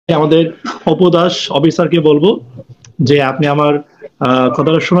আমাদের অপু দাস অফিসারকে বলবো যে আপনি আমার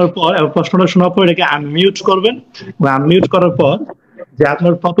কথাটা শোনার পর প্রশ্নটা শোনার পর এটাকে আনমিউট করবেন। আনমিউট করার পর যে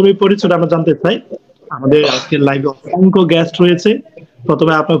আপনার প্রথমে পরিচয়টা আমরা জানতে চাই। আমাদের আজকে লাইভে অসংখ্য গেস্ট রয়েছে।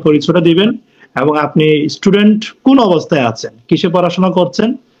 প্রথমে আপনার পরিচয়টা দিবেন এবং আপনি স্টুডেন্ট কোন অবস্থায় আছেন, কিসে পড়াশোনা করছেন,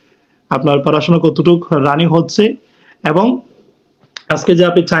 আপনার পড়াশোনা কতটুকু রানিং হচ্ছে, এবং আজকে যে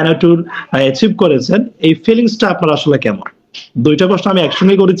আপনি চায়না ট্যুর অ্যাচিভ করেছেন এই ফিলিংসটা আপনার আসলে কেমন। দুইটা প্রশ্ন আমি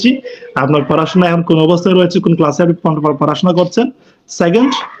একসঙ্গে করেছি। আপনার পড়াশোনা এখন কোন অবস্থায় রয়েছে, কোন ক্লাসে আপনি পড়াশোনা করছেন।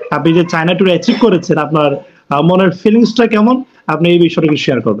 সেকেন্ড, আপনি যে চায়না ট্যুর অ্যাচিভ করেছেন আপনার মনের ফিলিংসটা কেমন, আপনি এই বিষয়টাকে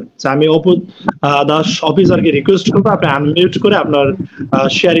শেয়ার করবেন। আমি অপু দাস অফিসারকে রিকোয়েস্ট করবো আপনি আনমিউট করে আপনার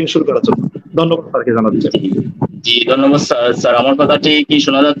শেয়ারিং শুরু করার জন্য। ধন্যবাদ স্যারকে জানাচ্ছি। জি ধন্যবাদ স্যার। আমার কথাটি কি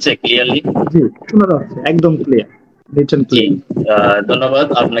শোনা যাচ্ছে ক্লিয়ারলি? জি শোনা যাচ্ছে, একদম ক্লিয়ার। ধন্যবাদ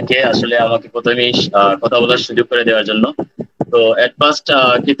আপনাকে আসলে আমাকে প্রথমেই কথা বলার সুযোগ করে দেওয়ার জন্য। তো এট ফার্স্ট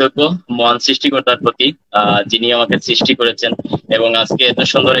কৃতজ্ঞ মহান সৃষ্টিকর্তার প্রতি, যিনি আমাকে সৃষ্টি করেছেন এবং আজকে এত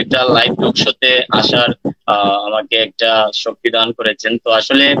সুন্দর একটা লাইভ টক শোতে আসার আমাকে একটা শক্তি দান করেছেন। তো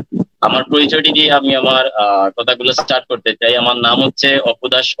আসলে আমার পরিচয়টি দিয়ে আমি আমার কথাগুলো স্টার্ট করতে চাই। আমার নাম হচ্ছে অপু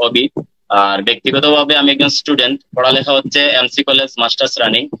দাস অবি, আর ব্যক্তিগতভাবে আমি একজন স্টুডেন্ট, পড়ালেখা হচ্ছে এমসি কলেজ মাস্টার্স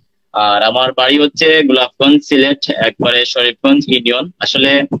রানিং। আর আমার বাড়ি হচ্ছে গোলাপগঞ্জ সিলেট, একবারে শরীফগঞ্জ ইউনিয়ন।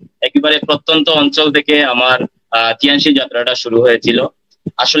 আসলে একেবারে প্রত্যন্ত অঞ্চল থেকে আমার তিয়ানসি যাত্রাটা শুরু হয়েছিল।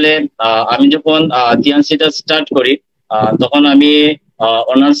 আসলে আমি যখন তিয়ানসিটা স্টার্ট করি তখন আমি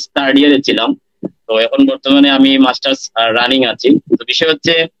অনার্স থার্ড ইয়ারে ছিলাম। তো এখন বর্তমানে আমি মাস্টার্স রানিং আছি। তো বিষয়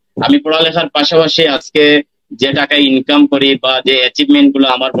হচ্ছে আমি পড়ালেখার পাশাপাশি আজকে যে টাকা ইনকাম করি বা যে অ্যাচিভমেন্ট গুলো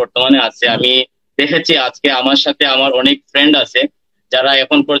আমার বর্তমানে আছে, আমি দেখেছি আজকে আমার সাথে আমার অনেক ফ্রেন্ড আছে যারা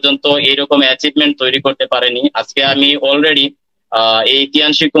এখন পর্যন্ত এইরকম অ্যাচিভমেন্ট তৈরি করতে পারেনি। আজকে আমি অলরেডি এই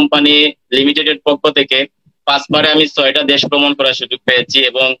তিয়ানসি কোম্পানি লিমিটেডের পক্ষ থেকে 5বারে আমি 6টা দেশ ভ্রমণ করার সুযোগ পেয়েছি।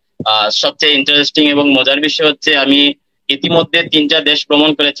 এবং সবচেয়ে ইন্টারেস্টিং এবং মজার বিষয় হচ্ছে আমি ইতিমধ্যে 3টা দেশ ভ্রমণ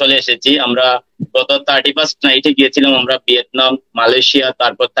করে চলে এসেছি। আমরা গত 31st নাইটে গিয়েছিলাম আমরা ভিয়েতনাম, মালয়েশিয়া,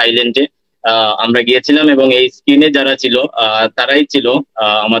 তারপর থাইল্যান্ডে আমরা গিয়েছিলাম। এবং এই স্ক্রিনে যারা ছিল তারাই ছিল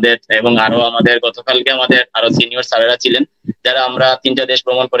আমাদের, এবং আরো আমাদের গতকালকে আমাদের আরো সিনিয়র স্যারেরা ছিলেন যারা আমরা 3টা দেশ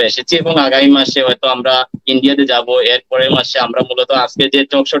ভ্রমণ করে এসেছি। এবং আগামী মাসে হয়তো আমরা ইন্ডিয়াতে যাব। এর পরের মাসে আমরা মূলত আজকে যে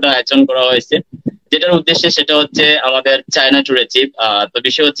টক শোটা আয়োজন করা হয়েছে যেটার উদ্দেশ্যে সেটা হচ্ছে আমাদের চায়না ট্যুর অ্যাচিভ। তো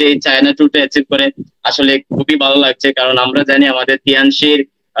বিষয় হচ্ছে এই চায়না ট্যুরটা অ্যাচিভ করে আসলে খুবই ভালো লাগছে, কারণ আমরা জানি আমাদের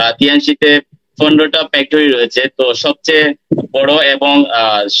তিয়ানসিতে 15টা ফ্যাক্টরি রয়েছে। তো সবচেয়ে বড় এবং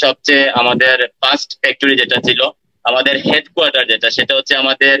সবচেয়ে আমাদের ফার্স্ট ফ্যাক্টরি যেটা ছিল, আমাদের হেডকোয়ার্টার যেটা, সেটা হচ্ছে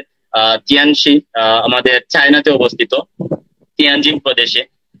আমাদের তিয়ানসি, আমাদের চায়নাতে অবস্থিত তিয়ানজিং প্রদেশে।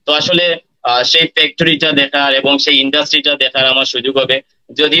 তো আসলে সেই ফ্যাক্টরিটা দেখার এবং সেই ইন্ডাস্ট্রিটা দেখার আমার সুযোগ হবে।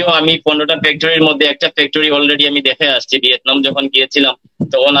 যদিও আমি 15টা ফ্যাক্টরির মধ্যে একটা ফ্যাক্টরি অলরেডি আমি দেখে আসছি। ভিয়েতনাম যখন গিয়েছিলাম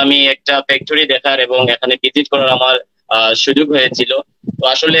তখন আমি একটা ফ্যাক্টরি দেখার এবং এখানে ভিজিট করার আমার সুযোগ হয়েছিল। তো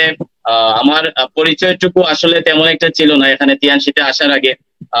আসলে আমার পরিচয়টুকু আসলে তেমন একটা ছিল না এখানে তিয়ানসিতে আসার আগে।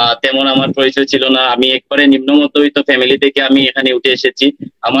 তেমন আমার পরিচয় ছিল না। আমি একবারে নিম্ন মধ্যবিত্ত ফ্যামিলি থেকে আমি এখানে উঠে এসেছি।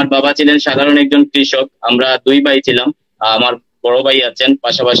 আমার বাবা ছিলেন সাধারণ একজন কৃষক, আমরা 2 ভাই ছিলাম। আমার বড় ভাই আছেন,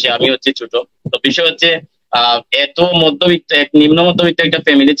 পাশাপাশি আমি হচ্ছে ছোট। তো বিষয় হচ্ছে এত মধ্যবিত্ত নিম্ন মধ্যবিত্ত একটা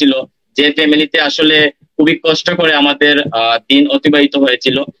ফ্যামিলি ছিল, যে ফ্যামিলিতে আসলে খুবই কষ্ট করে আমাদের দিন অতিবাহিত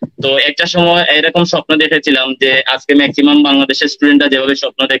হয়েছিল। তো একটা সময় এরকম স্বপ্ন দেখেছিলাম যে আজকে ম্যাক্সিমাম বাংলাদেশের স্টুডেন্টরা যেভাবে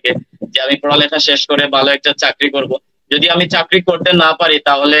স্বপ্ন দেখে যে আমি পড়ালেখা শেষ করে ভালো একটা চাকরি করব, যদি আমি চাকরি করতে না পারি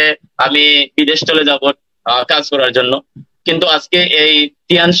তাহলে আমি বিদেশ চলে যাব কাজ করার জন্য। কিন্তু আজকে এই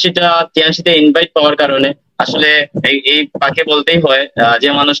তিয়ানসিতে ইনভাইট পাওয়ার কারণে আসলে এই পাকে বলতেই হয়, যে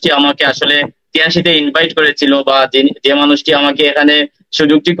মানুষটি আমাকে আসলে তিয়ানসিতে ইনভাইট করেছিল বা যে মানুষটি আমাকে এখানে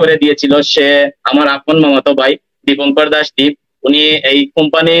সুযোগটি করে দিয়েছিল, সে আমার আপন মামাতো ভাই দীপঙ্কর দাস দীপ। উনি এই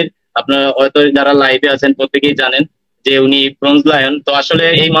কোম্পানির, আপনারা হয়তো যারা লাইভে আছেন প্রত্যেকেই জানেন যে উনি ব্রোঞ্জ লায়ন। তো আসলে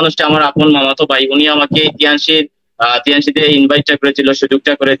এই মানুষটা আমার আপন মামাতো ভাই, উনি আমাকে তিয়ানসিতে ইনভাইটটা করেছিল,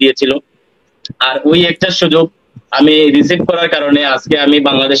 সুযোগটা করে দিয়েছিল। আর ওই একটা সুযোগ আমি রিসিভ করার কারণে আজকে আমি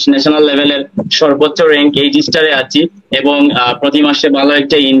বাংলাদেশ ন্যাশনাল লেভেলের সর্বোচ্চ র্যাঙ্ক 8 স্টারে আছি এবং প্রতি মাসে ভালো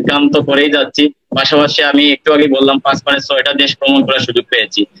একটা ইনকাম তো করেই যাচ্ছি। পাশাপাশি আমি একটু আগে বললাম 5বারে 6টা দেশ ভ্রমণ করার সুযোগ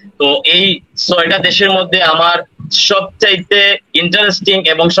পেয়েছি। তো এই 6টা দেশের মধ্যে আমার সবচাইতে ইন্টারেস্টিং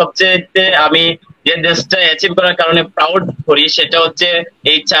এবং সবচাইতে আমি যে দেশটা অ্যাচিভ করার কারণে প্রাউড করি সেটা হচ্ছে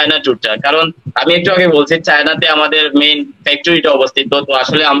এই চায়না ট্যুরটা। কারণ আমি একটু আগে বলছি চায়নাতে আমাদের মেইন ফ্যাক্টরিটা অবস্থিত। তো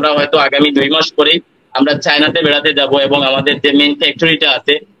আসলে আমরা হয়তো আগামী 2 মাস পরেই আমরা চায়নাতে বেড়াতে যাব এবং আমাদের যে মেইন ফ্যাক্টরিটা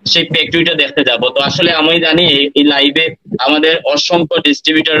আছে সেই ফ্যাক্টরিটা দেখতে যাব। তো আসলে আমি জানি এই লাইভে আমাদের অসংখ্য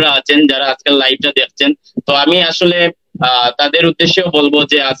ডিস্ট্রিবিউটররা আছেন যারা আজকাল লাইভটা দেখছেন। তো আমি আসলে তাদের উদ্দেশ্যেও বলবো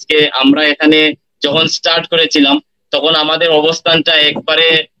যে আজকে আমরা এখানে যখন স্টার্ট করেছিলাম তখন আমাদের অবস্থানটা একবারে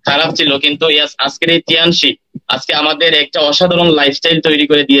খারাপ ছিল, কিন্তু আজকের এই তিয়ানশি আজকে আমাদের একটা অসাধারণ লাইফস্টাইল তৈরি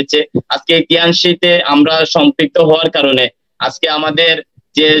করে দিয়েছে। আজকে এই তিয়ানশিতে আমরা সম্পৃক্ত হওয়ার কারণে আজকে আমাদের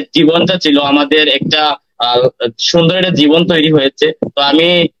যে জীবনটা ছিল, আমাদের একটা সুন্দর একটা জীবন তৈরি হয়েছে। তো আমি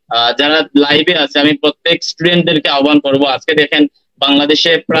যারা লাইভে আছে, আমি প্রত্যেক স্টুডেন্টদেরকে আহ্বান করব। আজকে দেখেন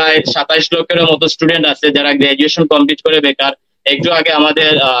বাংলাদেশে প্রায় 27 লক্ষের মতো স্টুডেন্ট আছে যারা গ্রাজুয়েশন কমপ্লিট করে বেকার। একটু আগে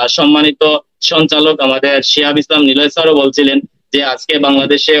আমাদের সম্মানিত সঞ্চালক আমাদের শিহাব ইসলাম নিলয় স্যারও বলছিলেন যে আজকে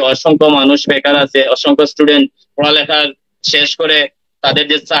বাংলাদেশে অসংখ্য মানুষ বেকার আছে, অসংখ্য স্টুডেন্ট পড়ালেখা শেষ করে তাদের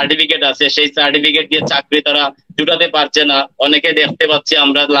যে সার্টিফিকেট আছে সেই সার্টিফিকেট দিয়ে চাকরি তারা জুটাতে পারছে না। অনেকে দেখতে পাচ্ছি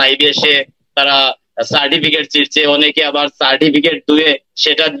আমরা লাইভে এসে তারা সার্টিফিকেট চিরছে, অনেকে আবার সার্টিফিকেট ধুয়ে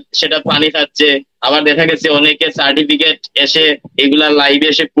সেটা সেটা পানি খাচ্ছে, আবার দেখা গেছে অনেকে সার্টিফিকেট এসে এগুলা লাইভে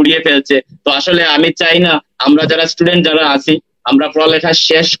এসে পুড়িয়ে ফেলছে। তো আসলে আমি চাই না আমরা যারা স্টুডেন্ট যারা আছি, আমরা পড়ালেখা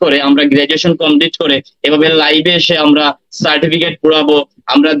শেষ করে আমরা গ্রাজুয়েশন কমপ্লিট করে এভাবে লাইভে এসে আমরা সার্টিফিকেট পুরাবো,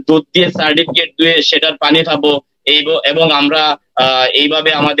 আমরা দুধ দিয়ে সার্টিফিকেট ধুয়ে সেটার পানি খাবো এবং আমরা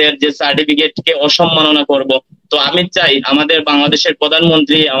এইভাবে আমাদের যে সার্টিফিকেট কে অসম্মাননা করব। তো আমি চাই আমাদের বাংলাদেশের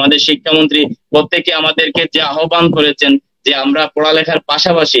প্রধানমন্ত্রী, আমাদের শিক্ষামন্ত্রী প্রত্যেকে আমাদেরকে যে আহ্বান করেছেন যে আমরা পড়ালেখার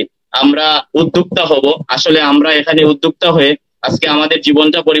পাশাপাশি আমরা উদ্যোক্তা হব। আসলে আমরা এখানে উদ্যোক্তা হয়ে আজকে আমাদের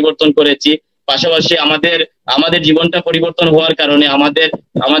জীবনটা পরিবর্তন করেছি। পাশাপাশি আমাদের আমাদের জীবনটা পরিবর্তন হওয়ার কারণে আমাদের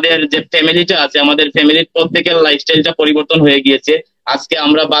আমাদের যে ফ্যামিলিটা আছে, আমাদের ফ্যামিলির প্রত্যেকের লাইফস্টাইলটা পরিবর্তন হয়ে গিয়েছে। আজকে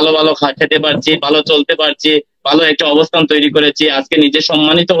আমরা ভালো ভালো খেতে পারছি, ভালো চলতে পারছি, ভালো একটা অবস্থান তৈরি করেছি, আজকে নিজে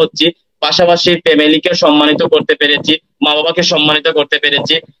সম্মানিত হচ্ছি, পাশাপাশি ফ্যামিলিকে সম্মানিত করতে পেরেছি, মা বাবাকে সম্মানিত করতে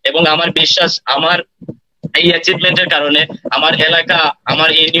পেরেছি। এবং আমার বিশ্বাস আমার এই অ্যাচিভমেন্টের কারণে আমার এলাকা, আমার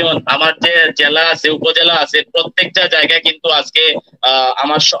ইউনিয়ন, আমার যে জেলা আছে, উপজেলা আছে, প্রত্যেকটা জায়গায় কিন্তু আজকে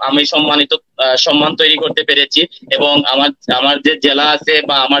আমি সম্মানিত সম্মান তৈরি করতে পেরেছি। এবং আমার আমার যে জেলা আছে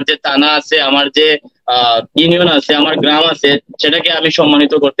বা আমার যে থানা আছে, আমার যে ইউনিয়ন আছে, আমার গ্রাম আছে, সেটাকে আমি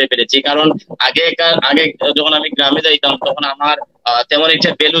সম্মানিত করতে পেরেছি। কারণ আগে যখন আমি গ্রামে যাইতাম তখন আমার তেমন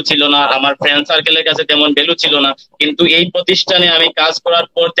একটা ভ্যালু ছিল না, আমার ফ্রেন্ড সার্কেলের কাছে তেমন ভ্যালু ছিল না। কিন্তু এই প্রতিষ্ঠানে আমি কাজ করার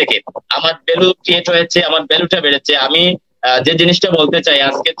পর থেকে আমার ভ্যালু ক্রিয়েট হয়েছে, আমার ভ্যালুটা বেড়েছে। আমি যে জিনিসটা বলতে চাই,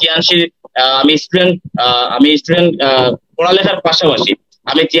 আজকে তিয়ানশি আমি স্টুডেন্ট পড়ালেখার পাশাপাশি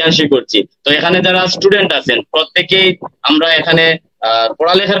আমি তিয়ানশি করছি। তো এখানে যারা স্টুডেন্ট আছেন প্রত্যেকেই আমরা এখানে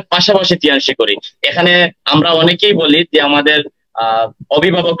পড়ালেখার পাশাপাশি তিয়ানশি করি। এখানে আমরা অনেকেই বলি যে আমাদের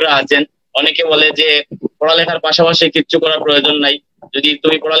অভিভাবকরা আছেন, অনেকে বলে যে পড়ালেখার পাশাপাশি কিচ্ছু করার প্রয়োজন নাই, যদি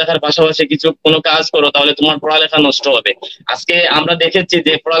তুমি পড়ালেখার পাশাপাশি কোনো কাজ করো তাহলে তোমার পড়ালেখা নষ্ট হবে। আজকে আমরা দেখেছি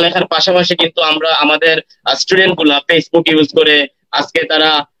যে পড়ালেখার পাশাপাশি কিন্তু আমরা আমাদের স্টুডেন্ট গুলা ফেসবুক ইউজ করে, আজকে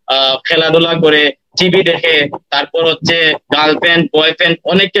তারা খেলাধুলা করে, টিভি দেখে, তারপর হচ্ছে গার্লফ্রেন্ড বয়ফ্রেন্ড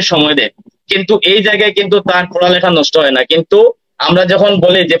অনেককে সময় দেয়, কিন্তু এই জায়গায় কিন্তু তার পড়ালেখা নষ্ট হয় না। কিন্তু আমরা যখন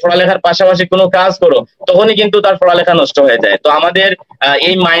বলি যে পড়ালেখার পাশাপাশি কোনো কাজ করো, তখনই কিন্তু তার পড়ালেখা নষ্ট হয়ে যায়। তো আমাদের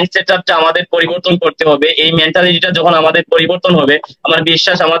এই মাইন্ডসেটটা আমাদের পরিবর্তন করতে হবে। এই মেন্টালিটিটা যখন আমাদের পরিবর্তন হবে, আমার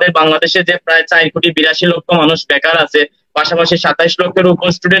বিশ্বাস আমাদের বাংলাদেশে যে প্রায় 4,82,00,000 মানুষ বেকার আছে, পাশাপাশি 27 লক্ষের উপর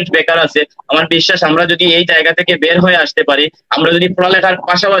স্টুডেন্ট বেকার আছে, আমার বিশ্বাস আমরা যদি এই জায়গা থেকে বের হয়ে আসতে পারি, আমরা যদি পড়ালেখার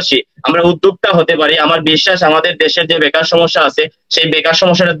পাশাপাশি আমরা উদ্যোক্তা হতে পারি, আমার বিশ্বাস আমাদের দেশের যে বেকার সমস্যা আছে সেই বেকার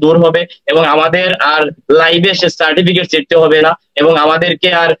সমস্যাটা দূর হবে এবং আমাদের আর লাইভে সে সার্টিফিকেট চিঠতে হবে না এবং আমাদেরকে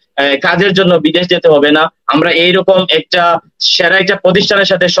আর কাজের জন্য বিদেশ যেতে হবে না। আমরা এইরকম একটা সেরা একটা প্রতিষ্ঠানের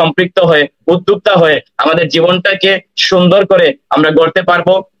সাথে সম্পৃক্ত হয়ে উদ্যোক্তা হয়ে আমাদের জীবনটাকে সুন্দর করে আমরা গড়তে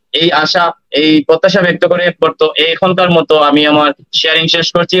পারবো, এই আশা এই প্রত্যাশা ব্যক্ত করে এখনকার মতো আমি আমার শেয়ারিং শেষ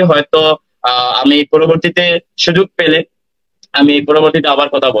করছি। হয়তো আমি পরবর্তীতে সুযোগ পেলে আমি পরবর্তীতে আবার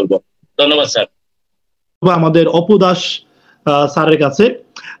কথা বলবো। ধন্যবাদ স্যার। আমাদের অপু দাস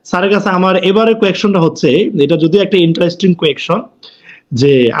স্যারের কাছে আমার এবারে কোয়েকশনটা হচ্ছে, এটা যদি একটা ইন্টারেস্টিং কোয়েকশন,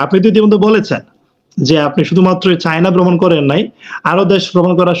 যে আপনি তো ইতিমধ্যে বলেছেন যে আপনি শুধুমাত্র চায়না ভ্রমণ করেন নাই, আরো দেশ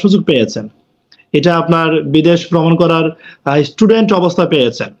ভ্রমণ করার সুযোগ পেয়েছেন। এটা আপনার বিদেশ ভ্রমণ করার স্টুডেন্ট অবস্থা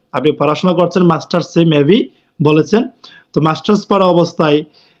পেয়েছেন, আপনি পড়াশোনা করছেন মাস্টার্সে মেবি বলেছেন। তো মাস্টার্স পড়া অবস্থায়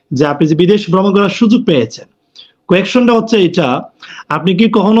যে আপনি যে বিদেশ ভ্রমণ করার সুযোগ পেয়েছেন, কোয়েকশনটা হচ্ছে এটা, আপনি কি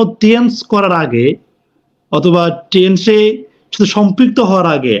কখনো টিএনস করার আগে অথবা টিএনসে সম্পৃক্ত হওয়ার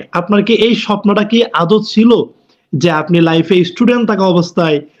আগে আপনার কি এই স্বপ্নটা কি আদৌ ছিল যে আপনি লাইফে স্টুডেন্ট থাকা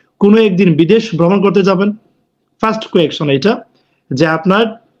অবস্থায় কোনো একদিন বিদেশ ভ্রমণ করতে যাবেন? ফার্স্ট কোয়েকশন এটা, যে আপনার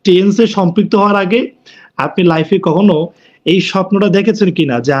টিএনসে সম্পৃক্ত হওয়ার আগে আপনি লাইফে কখনো এই স্বপ্নটা দেখেছেন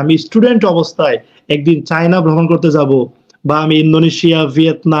কিনা যে আমি স্টুডেন্ট অবস্থায় একদিন চায়না ভ্রমণ করতে যাব, বা আমি ইন্দোনেশিয়া,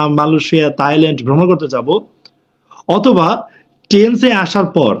 ভিয়েতনাম, মালয়েশিয়া, থাইল্যান্ড ভ্রমণ করতে যাব। অথবা টিএনসে আসার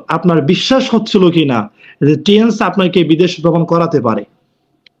পর আপনার বিশ্বাস হচ্ছিল কিনা যে টিএনস আপনাকে বিদেশ ভ্রমণ করাতে পারে,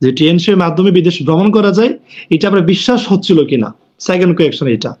 যে টিএনসি এর মাধ্যমে বিদেশ ভ্রমণ করা যায়, এটা আপনার বিশ্বাস হচ্ছিল কিনা। সেকেন্ড কোয়েকশন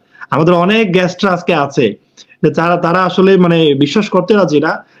এটা। আমাদের অনেক গেস্টরা আজকে আছে যে তারা আসলে মানে বিশ্বাস করতে রাজি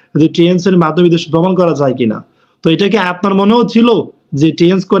না যে টিএনস এর মাধ্যমে বিদেশ ভ্রমণ করা যায় কিনা। তো এটা কি আপনার মনেও ছিল যে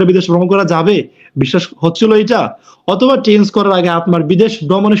টিএনস করে বিদেশ ভ্রমণ করা যাবে, বিশ্বাস হচ্ছিল এটা, অথবা টিএনস করার আগে আপনার বিদেশ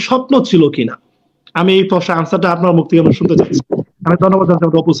ভ্রমণের স্বপ্ন ছিল কিনা? আমি এই প্রশ্নের আনসারটা আপনার মুখ থেকে আমরা শুনতে চাচ্ছি। আমি ধন্যবাদ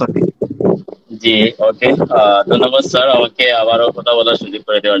জানাচ্ছি অপু স্যারকে। জি, ওকে। ধন্যবাদ স্যার আমাকে আবারও কথা বলার সুযোগ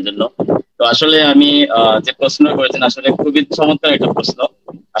করে দেওয়ার জন্য। তো আসলে আমি যে প্রশ্ন করেছেন আসলে খুবই চমৎকার একটা প্রশ্ন।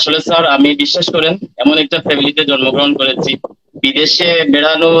 আসলে স্যার আমি বিশ্বাস করেন এমন একটা ফ্যামিলিতে জন্মগ্রহণ করেছি, বিদেশে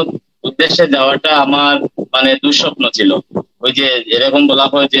বেড়ানোর উদ্দেশ্যে যাওয়াটা আমার মানে দুঃস্বপ্ন ছিল। ওই যে এরকম বলা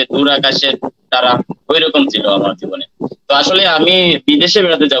হয় যে দূর আকাশের তারা, ওই রকম ছিল আমার জীবনে। তো আসলে আমি বিদেশে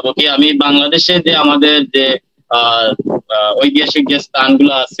বেড়াতে যাব কি, আমি বাংলাদেশে যে আমাদের যে আহ ঐতিহাসিক যে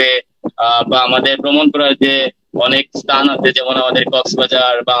স্থানগুলো আছে বা আমাদের ভ্রমণ করার যে অনেক স্থান আছে, যেমন আমাদের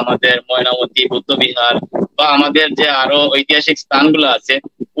কক্সবাজার বা আমাদের ময়নামতি বৌদ্ধবিহার বা আমাদের যে আরো ঐতিহাসিক স্থানগুলো আছে,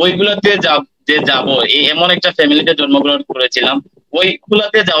 ওইগুলোতে যে যাব, এই এমন একটা ফ্যামিলিতে জন্মগ্রহণ করেছিলাম,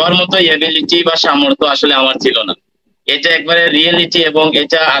 ওইগুলাতে যাওয়ার মতো এবিলিটি বা সামর্থ্য আসলে আমার ছিল না। এটা একবারে রিয়েলিটি, এবং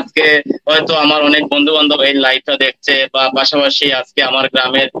এটা আজকে হয়তো আমার অনেক বন্ধু বান্ধব এই লাইভটা দেখছে, বা পাশাপাশি আজকে আমার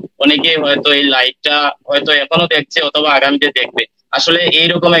গ্রামের অনেকেই হয়তো এই লাইভটা হয়তো এখনো দেখছে অথবা আগামীতে দেখবে। আসলে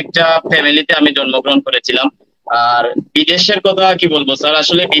এইরকম একটা ফ্যামিলিতে আমি জন্মগ্রহণ করেছিলাম। আর বিদেশের কথা কি বলবো স্যার,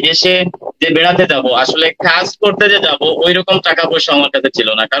 আসলে বিদেশে যে বেড়াতে যাব, আসলে কাজ করতে যে যাব ওই রকম টাকা পয়সা আমার কাছে ছিল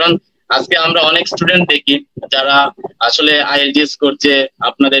না। কারণ আজকে আমরা অনেক স্টুডেন্ট দেখি যারা আসলে আইএলটিএস করছে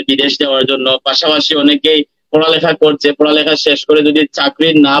আপনাদের বিদেশ যাওয়ার জন্য, পাশাপাশি অনেকেই পড়ালেখা করছে, পড়ালেখা শেষ করে যদি চাকরি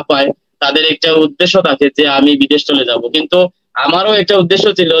না পায় তাদের একটা উদ্দেশ্য থাকে যে আমি বিদেশ চলে যাব। কিন্তু আমারও একটা উদ্দেশ্য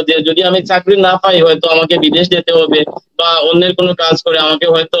ছিল যে যদি আমি চাকরি না পাই হয়তো আমাকে বিদেশ যেতে হবে, বা অন্যের কোনো কাজ করে আমাকে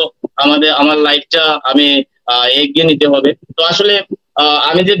হয়তো আমার লাইফটা আমি এগিয়ে নিতে হবে। তো আসলে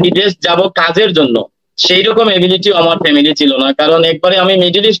আমি যে বিদেশ যাব কাজের জন্য, সেই রকম এবিলিটিও আমার ফ্যামিলি ছিল না। কারণ একবারে আমি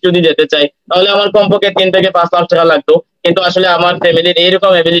মিডল ইস্ট যদি যেতে চাই তাহলে আমার কমপক্ষে 3 থেকে 5 লাখ টাকা লাগতো। কিন্তু আসলে আমার ফ্যামিলির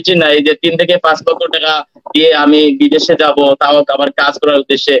এইরকম এবিলিটি নাই যে 3 থেকে 5 লক্ষ টাকা দিয়ে আমি বিদেশে যাব, তাও আবার কাজ করার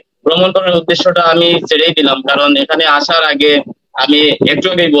উদ্দেশ্যে। ভ্রমণ করার উদ্দেশ্যটা আমি ছেড়েই দিলাম, কারণ এখানে আসার আগে আমি একটু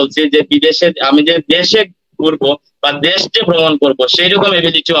আগেই বলছি যে বিদেশে আমি যে দেশে ঘুরবো বা দেশ যে ভ্রমণ করবো সেই রকম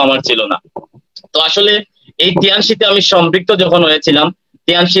এবিলিটিও আমার ছিল না। তো আসলে এই তিয়ানশিতে আমি সম্পৃক্ত যখন হয়েছিলাম,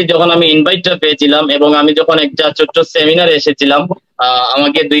 তিয়ানশি যখন আমি ইনভাইটটা পেয়েছিলাম এবং আমি যখন একটা ছোট্ট সেমিনারে এসেছিলাম,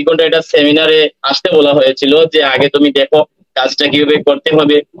 আমাকে 2 ঘন্টা একটা সেমিনারে আসতে বলা হয়েছিল যে আগে তুমি দেখো কাজটা কিভাবে করতে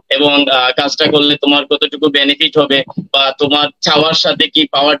হবে, এবং কাজটা করলে তোমার কতটুকু বেনিফিট হবে, বা তোমার চাওয়ার সাথে কি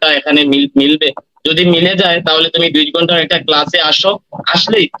পাওয়াটা এখানে মিলবে। যদি মিলে যায় তাহলে তুমি 2 ঘন্টার একটা ক্লাসে আসো,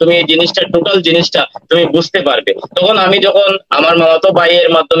 আসলেই তুমি এই জিনিসটা টোটাল জিনিসটা তুমি বুঝতে পারবে। তখন আমি যখন আমার মামাতো ভাইয়ের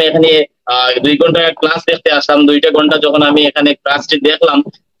মাধ্যমে এখানে 2 ঘন্টার ক্লাস দেখতে আসলাম, 2টা ঘন্টা যখন আমি এখানে ক্লাসটি দেখলাম,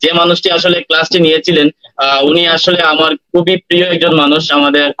 যে মানুষটি আসলে ক্লাসটি নিয়েছিলেন উনি আসলে আমার খুবই প্রিয় একজন মানুষ,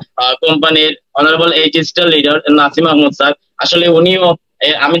 আমাদের কোম্পানির honourable এইচএসটার leader Nasim Ahmad sir. আসলে উনিও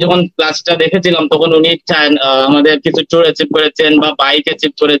আমি যখন ক্লাসটা দেখেছিলাম তখন উনি আমাদের কিছু ট্যুর অ্যাচিভ করেছেন বা বাইক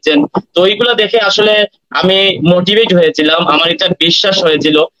অ্যাচিভ করেছেন। তো ওইগুলো দেখে আসলে আমি মোটিভেট হয়েছিলাম, আমার এটা বিশ্বাস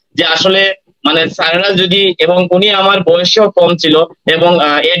হয়েছিল যে আসলে মানে স্যারেরা যদি, এবং উনি আমার বয়সেও কম ছিল, এবং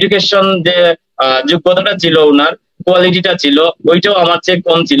এডুকেশন যে যোগ্যতাটা ছিল ওনার, কোয়ালিটিটা ছিল, ওইটাও আমার চেয়ে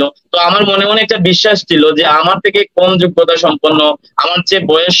কম ছিল। তো আমার মনে মনে একটা বিশ্বাস ছিল যে আমার থেকে কম যোগ্যতা সম্পন্ন, আমার চেয়ে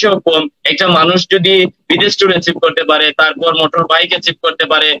বয়সেও কম একটা মানুষ যদি বিদেশ ট্যুর অ্যাচিভ করতে পারে, তারপর মোটর বাইক অ্যাচিভ করতে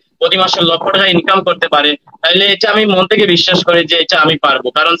পারে, প্রতি মাসে লক্ষ টাকা ইনকাম করতে পারে, তাহলে এটা আমি মন থেকে বিশ্বাস করি যে এটা আমি পারবো।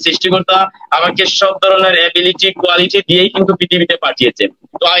 কারণ সৃষ্টিকর্তা আমাকে সব ধরনের এবিলিটি কোয়ালিটি দিয়েই কিন্তু পৃথিবীতে পাঠিয়েছে।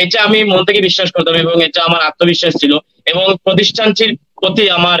 তো এটা আমি মন থেকে বিশ্বাস করতাম, এবং এটা আমার আত্মবিশ্বাস ছিল, এবং প্রতিষ্ঠানটির প্রতি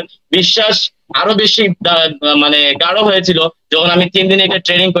আমার বিশ্বাস আরো বেশি মানে গাঢ় হয়েছিল যখন আমি 3 দিনে একটা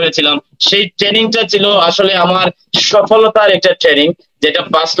ট্রেনিং করেছিলাম। সেই ট্রেনিংটা ছিল আসলে আমার সফলতার একটা ট্রেনিং, যেটা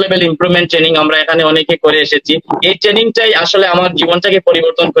ফার্স্ট লেভেল ইমপ্রুভমেন্ট ট্রেনিং আমরা এখানে অনেকে করে এসেছি। এই ট্রেনিংটাই আসলে আমার জীবনটাকে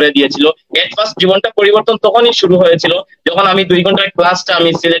পরিবর্তন করে দিয়েছিল। এট ফার্স্ট জীবনটা পরিবর্তন তখনই শুরু হয়েছিল যখন আমি 2 ঘন্টার ক্লাসটা আমি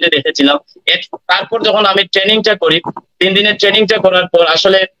সিলেটে দেখেছিলাম। তারপর যখন আমি ট্রেনিংটা করি, 3 দিনের ট্রেনিংটা করার পর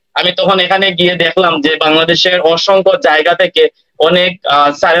আসলে আমি তখন এখানে গিয়ে দেখলাম যে বাংলাদেশের অসংখ্য জায়গা থেকে অনেক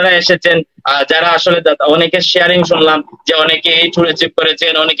স্যারেরা এসেছেন, যারা আসলে অনেকে শেয়ারিং শুনলাম যে অনেকে এই ট্যুর অ্যাচিভ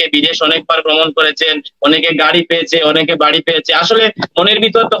করেছেন, অনেকে বিদেশ অনেকবার ভ্রমণ করেছেন, অনেকে গাড়ি পেয়েছে, অনেকে বাড়ি পেয়েছে। আসলে মনের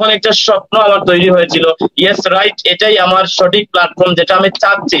ভিতর তখন একটা স্বপ্ন আমার তৈরি হয়েছিল, ইয়েস রাইট, এটাই আমার সঠিক প্ল্যাটফর্ম, যেটা আমি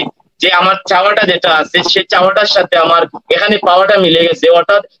চাচ্ছি, যে আমার চাওয়াটা যেটা আছে সেই চাওয়াটার সাথে আমার এখানে পাওয়াটা মিলে গেছে,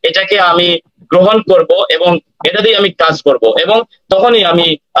 অর্থাৎ এটাকে আমি গ্রহণ করব এবং এটা দিয়ে আমি কাজ করব। এবং তখনই আমি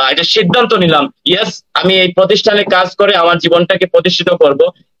এটা সিদ্ধান্ত নিলাম, ইয়েস আমি এই প্রতিষ্ঠানে কাজ করে আমার জীবনটাকে প্রতিষ্ঠিত করব।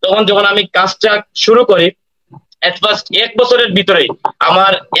 তখন যখন আমি কাজটা শুরু করি, এট ফার্স্ট 1 বছরের ভিতরেই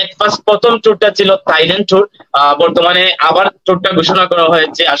আমার প্রথম ট্যুরটা ছিল থাইল্যান্ড ট্যুর। বর্তমানে আবার ট্যুরটা ঘোষণা করা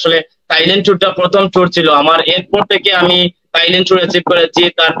হয়েছে। আসলে থাইল্যান্ড ট্যুরটা প্রথম ট্যুর ছিল আমার। এরপর থেকে আমি থাইল্যান্ড ট্যুর অ্যাচিভ করেছি,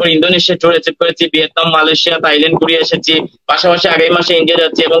 তারপর ইন্দোনেশিয়া ট্যুর অ্যাচিভ করেছি, ভিয়েতনাম, মালয়েশিয়া, থাইল্যান্ড ঘুরে এসেছি, পাশাপাশি আগামী মাসে ইন্ডিয়া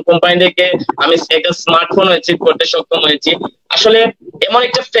যাচ্ছি এবং কোম্পানি থেকে আমি একটা স্মার্টফোন অ্যাচিভ করতে সক্ষম হয়েছি। আসলে এমন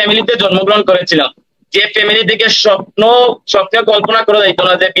একটা ফ্যামিলিতে জন্মগ্রহণ করেছিলাম যে ফ্যামিলি থেকে স্বপ্নে কল্পনা করা যাইতো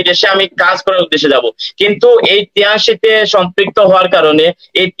না যে বিদেশে আমি কাজ করার উদ্দেশ্যে যাব, কিন্তু এই তিয়াংশিতে সম্পৃক্ত হওয়ার কারণে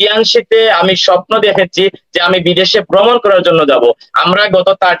এই তিয়াংশিতে আমি স্বপ্ন দেখেছি যে আমি বিদেশে ভ্রমণ করার জন্য যাব। আমরা গত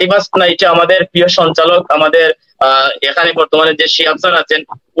 31 নাইটে আমাদের প্রিয় সঞ্চালক, আমাদের এখানে বর্তমানে যে শিহাব স্যার আছেন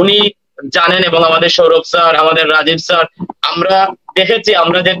উনি জানেন, এবং আমাদের সৌরভ স্যার, আমাদের রাজীব স্যার, আমরা দেখেছি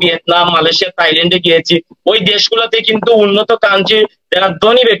আমরা যে ভিয়েতনাম, মালয়েশিয়া, থাইল্যান্ডে গিয়েছি, ওই দেশগুলোতে কিন্তু উন্নত কান্ট্রি যারা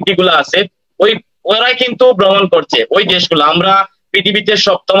ধনী ব্যক্তিগুলো আছে ওই ওরাই কিন্তু ভ্রমণ করছে ওই দেশগুলো। আমরা পৃথিবীতে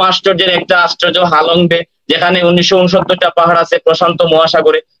 7ম আশ্চর্যের একটা আশ্চর্য হালংবে, যেখানে 1969টা পাহাড় আছে প্রশান্ত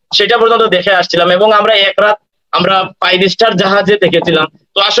মহাসাগরে, সেটা পর্যন্ত দেখে আসছিলাম, এবং আমরা এক রাত আমরা 5 স্টার জাহাজে দেখেছিলাম।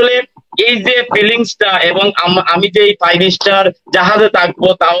 তো আসলে এই যে ফিলিংসটা, এবং আমি যে এই 5 স্টার জাহাজে থাকবো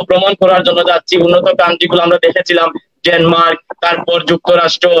তাও ভ্রমণ করার জন্য যাচ্ছি, উন্নত কান্ট্রি গুলো আমরা দেখেছিলাম, ডেনমার্ক, তারপর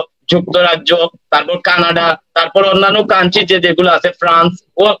যুক্তরাষ্ট্র, যুক্তরাজ্য, তারপর কানাডা, তারপর অন্যান্য কান্ট্রি যেগুলো আছে, ফ্রান্স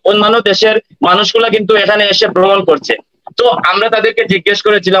ও অন্যান্য দেশের মানুষগুলা কিন্তু এখানে এসে ভ্রমণ করছে। তো আমরা তাদেরকে জিজ্ঞেস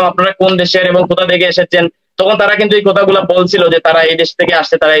করেছিলাম আপনারা কোন দেশের এবং কোথা থেকে এসেছেন, তখন তারা কিন্তু এই কথাগুলো বলছিল যে তারা এই দেশ থেকে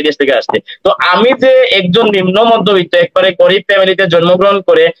আসছে, তারা এই দেশ থেকে আসছে। তো আমি যে একজন নিম্ন মধ্যবিত্ত একবারে গরিব ফ্যামিলিতে জন্মগ্রহণ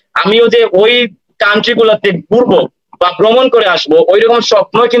করে আমিও যে ওই কান্ট্রি গুলাতে ঘুরবো বা ভ্রমণ করে আসবো, ওই রকম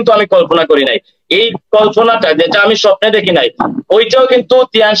স্বপ্ন কিন্তু আমি কল্পনা করি নাই। এই কল্পনাটা যেটা আমি স্বপ্নে দেখি নাই, ওইটাও কিন্তু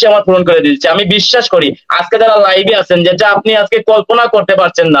তিয়াংশি আমার পূরণ করে দিচ্ছে। আমি বিশ্বাস করি আজকে যারা লাইভে আছেন, যেটা আপনি আজকে কল্পনা করতে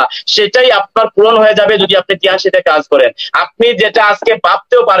পারছেন না সেটাই আপনার পূরণ হয়ে যাবে যদি আপনি তিয়াংশিতে কাজ করেন। আপনি যেটা আজকে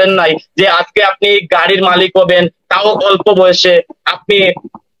ভাবতেও পারেন নাই যে আজকে আপনি গাড়ির মালিক হবেন, তাও অল্প বয়সে, আপনি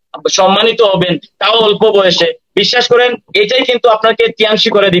সম্মানিত হবেন তাও অল্প বয়সে, বিশ্বাস করেন এটাই কিন্তু আপনাকে তিয়াংশি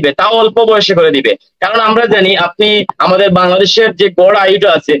করে দিবে, তাও অল্প বয়সে করে দিবে। কারণ আমরা জানি আপনি আমাদের বাংলাদেশের যে গড় আয়ুটা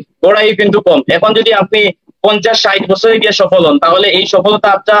আছে, গড় আয়ু কিন্তু কম। এখন যদি আপনি 50-60 বছরে গিয়ে সফল হন, তাহলে এই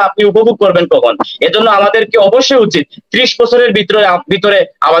সফলতাটা আপনি উপভোগ করবেন কখন? এজন্য আমাদেরকে অবশ্যই উচিত 30 বছরের ভিতরে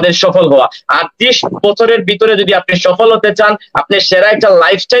আমাদের সফল হওয়া। আর 30 বছরের ভিতরে যদি আপনি সফল হতে চান, আপনি সেরা একটা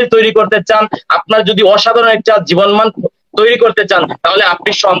লাইফস্টাইল তৈরি করতে চান, আপনার যদি অসাধারণ একটা জীবনমান তৈরি করতে চান, তাহলে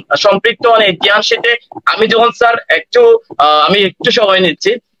আপনি সম্পৃক্ত হন এই তিয়াংশিতে। আমি যখন স্যার আমি একটু সময়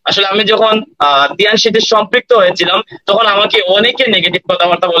নিচ্ছি, আসলে আমি যখন তিয়াংশিতে সম্পৃক্ত হয়েছিলাম তখন আমাকে অনেকে নেগেটিভ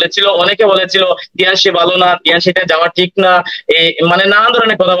কথাবার্তা বলেছিল, অনেকে বলেছিল তিয়াংশি ভালো না, তিয়াংশিতে যাওয়া ঠিক না, মানে নানা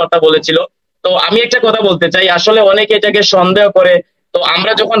ধরনের কথাবার্তা বলেছিল। তো আমি একটা কথা বলতে চাই, আসলে অনেকে এটাকে সন্দেহ করে। তো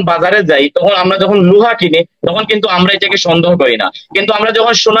আমরা যখন বাজারে যাই, তখন আমরা যখন লোহা কিনি তখন কিন্তু আমরা এটাকে সন্দেহ করি না, কিন্তু আমরা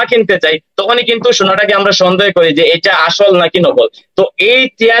যখন সোনা কিনতে চাই তখনই কিন্তু সোনাটাকে আমরা সন্দেহ করি যে এটা আসল নাকি নকল। তো এই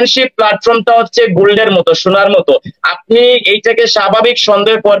তিয়াংশি প্ল্যাটফর্মটা হচ্ছে গোল্ডের মতো, সোনার মতো। আপনি এইটাকে স্বাভাবিক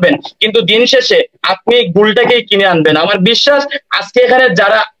সন্দেহ করবেন, কিন্তু দিন শেষে আপনি গোল্ডটাকেই কিনে আনবেন। আমার বিশ্বাস আজকে এখানে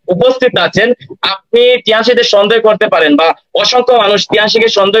যারা উপস্থিত আছেন, আপনি তিয়াংশিতে সন্দেহ করতে পারেন বা অসংখ্য মানুষ তিয়াংশিকে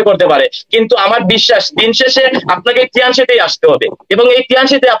সন্দেহ করতে পারে, কিন্তু আমার বিশ্বাস দিন শেষে আপনাকে তিয়াংশিতেই আসতে হবে, এবং এই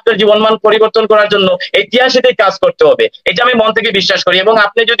তিয়াংশিতে আপনার জীবনমান পরিবর্তন করার জন্য এই তিয়াংশিতেই কাজ করতে হবে। এটা আমি মন থেকে বিশ্বাস করি। এবং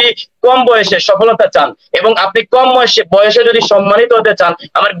আপনি যদি কম বয়সে সফলতা চান এবং আপনি কম বয়সে যদি সম্মানিত হতে চান,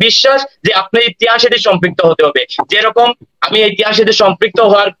 আমার বিশ্বাস যে আপনি এই তিয়াংশিতে সম্পৃক্ত হতে হবে। যেরকম আমি এই তিয়াংশিতে সম্পৃক্ত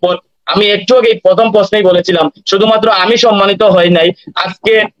হওয়ার পর আমি একটু আগে প্রথম প্রশ্নেই বলেছিলাম, শুধুমাত্র আমি সম্মানিত হই নাই,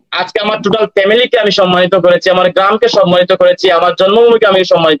 আজকে আজকে আমার টোটাল ফ্যামিলিকে আমি সম্মানিত করেছি, আমার গ্রামকে সম্মানিত করেছি, আমার জন্মভূমিকে আমি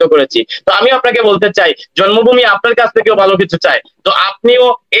সম্মানিত করেছি। তো আমি আপনাকে বলতে চাই, জন্মভূমি আপনার কাছ থেকেও ভালো কিছু চায়। তো আপনিও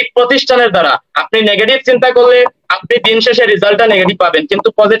এই প্রতিষ্ঠানের দ্বারা আপনি নেগেটিভ চিন্তা করলে আপনি দিন শেষে রেজাল্টটা নেগেটিভ পাবেন, কিন্তু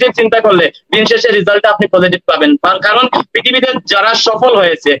পজিটিভ চিন্তা করলে দিন শেষে রেজাল্টটা আপনি পজিটিভ পাবেন। কারণ পৃথিবীতে যারা সফল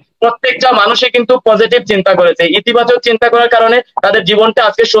হয়েছে প্রত্যেকটা মানুষই কিন্তু পজিটিভ চিন্তা করেছে, ইতিবাচক চিন্তা করার কারণে তাদের জীবনটা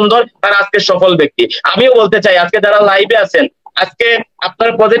আজকে সুন্দর, তারা আজকে সফল ব্যক্তি। আমিও বলতে চাই আজকে যারা লাইভে আছেন, আজকে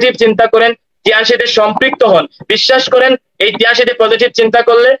আপনারা পজিটিভ চিন্তা করেন, তিয়াংশিতে সম্পৃক্ত হন। বিশ্বাস করেন এই তিয়াংশিতে পজিটিভ চিন্তা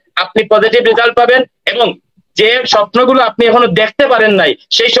করলে আপনি পজিটিভ রেজাল্ট পাবেন, এবং যে স্বপ্নগুলো আপনি এখনো দেখতে পারেন নাই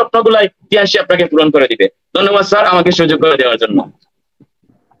সেই স্বপ্নগুলাই তিয়াংশি আপনাকে পূরণ করে দিবে। ধন্যবাদ স্যার আমাকে সুযোগ করে দেওয়ার জন্য।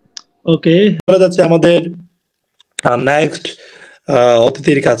 ওকে, যাচ্ছে আমাদের নেক্সট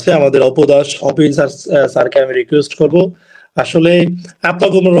অতিথির কাছে, আমাদের অপু দাস, স্যারকে আমি রিকোয়েস্ট করব, আসলে আপনার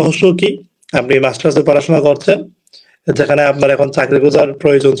কোনো রহস্য কি? আপনি মাস্টার্সে পড়াশোনা করছেন, যেখানে আপনার এখন চাকরি খোঁজার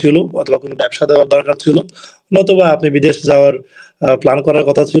প্রয়োজন ছিল অথবা কোনো ব্যবসা দেওয়ার দরকার ছিল, নতুবা আপনি বিদেশ যাওয়ার প্ল্যান করার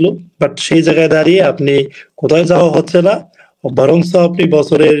কথা ছিল, বাট সেই জায়গায় দাঁড়িয়ে আপনি কোথায় যাওয়া হচ্ছে না, বরং আপনি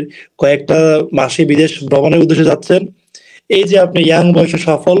বছরের কয়েকটা মাসে বিদেশ ভ্রমণের উদ্দেশ্যে যাচ্ছেন। এই যে আপনি ইয়াং বয়সে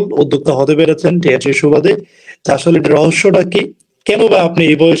সফল উদ্যোক্তা হতে পেরেছেন টিএনসির সুবাদে, আসলে রহস্যটা কি? কেন বা আপনি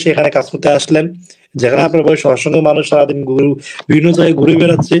এই বয়সে এখানে কাজ করতে আসলেন? যেখানে আপনার বয়স অসংখ্য মানুষ সারাদিন বিভিন্ন জায়গায় ঘুরে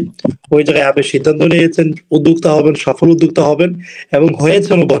বেড়াচ্ছে, ওই জায়গায় আপনি সিদ্ধান্ত নিয়েছেন উদ্যোক্তা হবেন, সফল উদ্যোক্তা হবেন, এবং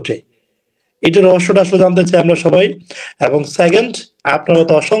হয়েছেনও বটে। এটার রহস্যটা আসলে জানতে চাই আমরা সবাই। এবং সেকেন্ড, আপনার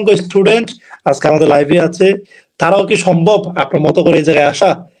মতো অসংখ্য স্টুডেন্ট আজকে আমাদের লাইভে আছে, তারাও কি সম্ভব আপনার মতো করে এই জায়গায় আসা,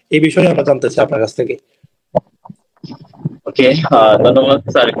 এই বিষয়ে আমরা জানতে চাই আপনার কাছ থেকে। ওকে, ধন্যবাদ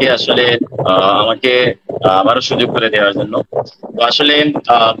স্যারকে আসলে আমাকে আবারও সুযোগ করে দেওয়ার জন্য। তো আসলে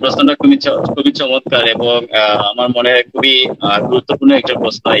প্রশ্নটা খুবই চমৎকার এবং আমার মনে হয় খুবই গুরুত্বপূর্ণ একটা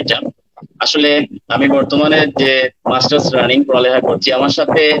প্রশ্ন এটা। আসলে আমি বর্তমানে যে মাস্টার্স রানিং পড়ালেখা করছি, আমার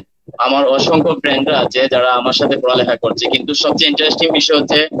সাথে আমার অসংখ্য ফ্রেন্ডরা আছে যারা আমার সাথে পড়ালেখা করছে, কিন্তু সবচেয়ে ইন্টারেস্টিং বিষয়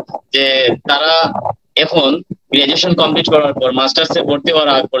হচ্ছে যে তারা এখন গ্রাজুয়েশন কমপ্লিট করার পর মাস্টার্স এ ভর্তি হওয়ার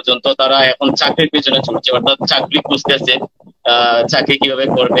আগ পর্যন্ত তারা এখন চাকরির পিছনে ছুটছে, অর্থাৎ চাকরি খুঁজতেছে, চাকরি কিভাবে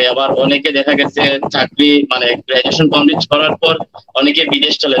করবে। আবার অনেকে দেখা গেছে চাকরি মানে গ্রাজুয়েশন কমপ্লিট করার পর অনেকে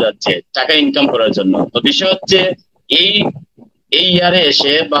বিদেশ চলে যাচ্ছে টাকা ইনকাম করার জন্য। তো বিষয় হচ্ছে এই এই ইয়ারে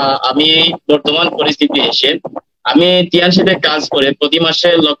এসে বা আমি বর্তমান পরিস্থিতি এসে আমি টিয়ানশিতে কাজ করে প্রতি মাসে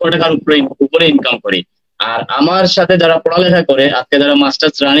লক্ষ টাকার উপরে ইনকাম করি। আর আমার সাথে যারা পড়ালেখা করে আজকে যারা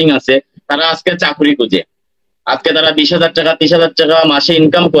মাস্টার্স রানিং আছে তারা আজকে চাকরি খুঁজে, আজকে তারা 20,000 টাকা 30,000 টাকা মাসে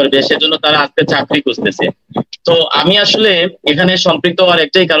ইনকাম করবে, সেজন্য তারা আজকে চাকরি খুঁজতেছে। তো আমি আসলে এখানে সম্পৃক্ত হওয়ার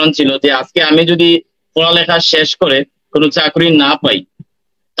একটাই কারণ ছিল যে আজকে আমি যদি পড়ালেখা শেষ করে কোনো চাকরি না পাই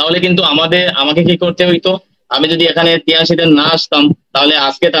তাহলে কিন্তু আমাকে কি করতে হইতো, আমি যদি এখানে তিয়াশিতে না আসতাম তাহলে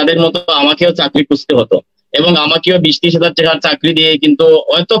আজকে তাদের মতো আমাকেও চাকরি খুঁজতে হতো এবং আমাকেও 20-30 হাজার টাকার চাকরি দিয়ে কিন্তু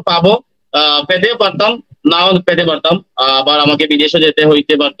হয়তো পাবো, পেতেও পারতাম, নাও পেতে পারতাম, আবার আমাকে বিদেশে যেতে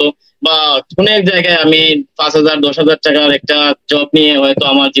হইতে পারতো, বা কোনো এক জায়গায় আমি 5,000-10,000 টাকার একটা জব নিয়ে হয়তো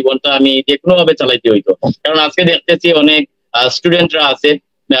আমার জীবনটা আমি যে কোনো ভাবে চালাইতে হইতো। কারণ আজকে দেখতেছি অনেক স্টুডেন্টরা আছে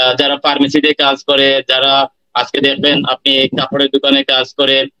যারা ফার্মেসিতে কাজ করে, যারা আজকে দেখবেন আপনি কাপড়ের দোকানে কাজ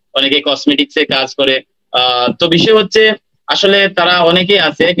করে, অনেকে কসমেটিক্স এ কাজ করে। তো বিষয় হচ্ছে আসলে তারা অনেকেই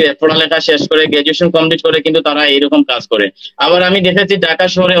আছে পড়ালেখা শেষ করে গ্রাজুয়েশন কমপ্লিট করে কিন্তু তারা এইরকম কাজ করে। আবার আমি দেখেছি ঢাকা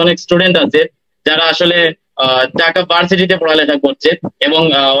শহরে অনেক স্টুডেন্ট আছে যারা আসলে ঢাকা ভার্সিটিতে পড়ালেখা করছে এবং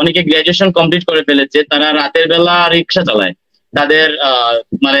অনেকে গ্রাজুয়েশন কমপ্লিট করে ফেলেছে, তারা রাতের বেলা রিক্সা চালায় তাদের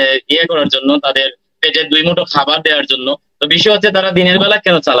মানে ইয়ে করার জন্য, তাদের পেটে 2 মুঠো খাবার দেওয়ার জন্য। তো বিষয় হচ্ছে তারা দিনের বেলা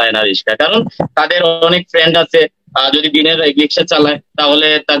কেন চালায় না রিক্সা, কারণ তাদের অনেক ফ্রেন্ড আছে যদি দিনের রিক্সা চালায় তাহলে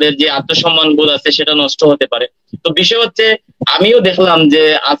তাদের যে আত্মসম্মান বোধ আছে সেটা নষ্ট হতে পারে। তো বিষয় হচ্ছে আমিও দেখলাম যে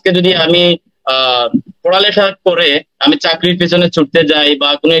আজকে যদি আমি পড়ালেখা করে আমি চাকরির পেছনে ছুটতে যাই বা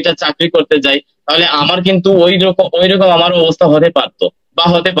কোনো একটা চাকরি করতে যাই তাহলে আমার কিন্তু ওই রকম আমার অবস্থা হতে পারতো বা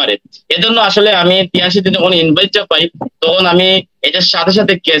হতে পারে। এজন্য আসলে আমি 83 দিনে যখন ইনভাইটটা পাই তখন আমি এটার সাথে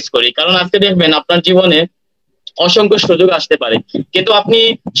সাথে কেস করি, কারণ আজকে দেখবেন আপনার জীবনে অসংখ্য সুযোগ আসতে পারে, কিন্তু আপনি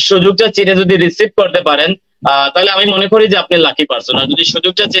সুযোগটা চিনে যদি রিসিভ করতে পারেন তাহলে আমি মনে করি যে আপনি লাকি পারসন। আর যদি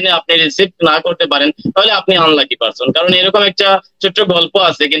সুযোগটা চিনে আপনি রিসিভ না করতে পারেন তাহলে আপনি আনলাকি পারসন। কারণ এরকম একটা ছোট্ট গল্প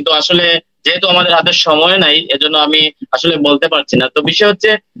আছে, কিন্তু আসলে যেহেতু আমাদের হাতে সময় নাই এজন্য আমি আসলে বলতে পারছি না। তো বিষয় হচ্ছে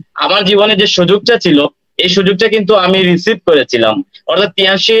আমার জীবনে যে সুযোগটা ছিল এই সুযোগটা কিন্তু আমি রিসিভ করেছিলাম, অর্থাৎ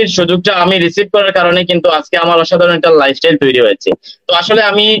 83 সুযোগটা আমি রিসিভ করার কারণে কিন্তু আজকে আমার অসাধারণ একটা লাইফস্টাইল তৈরি হয়েছে। তো আসলে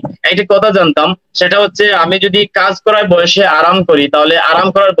আমি একটা কথা জানতাম, সেটা হচ্ছে আমি যদি কাজ করার বয়সে আরাম করি তাহলে আরাম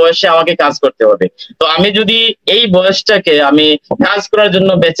করার বয়সে আমাকে কাজ করতে হবে। তো আমি যদি এই বয়সটাকে আমি কাজ করার জন্য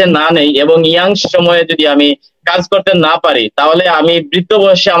বেছে না নেই এবং ইয়াং সময়ে যদি আমি কাজ করতে না পারি তাহলে আমি বৃদ্ধ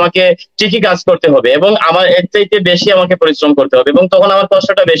বয়সে আমাকে ঠিকই কাজ করতে হবে এবং আমার এর চাইতে বেশি আমাকে পরিশ্রম করতে হবে এবং তখন আমার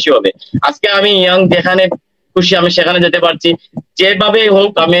কষ্টটা বেশি হবে। আজকে আমি ইয়াং যেখানে খুশি আমি সেখানে যেতে পারছি, যেভাবে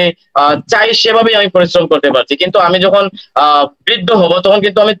হোক আমি চাই সেভাবেই আমি পরিশ্রম করতে পারছি, কিন্তু আমি যখন বৃদ্ধ হব তখন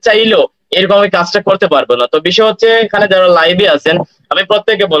কিন্তু আমি চাইলেও এরকম আমি কাজটা করতে পারবো না। তো বিষয় হচ্ছে এখানে যারা লাইভে আছেন আমি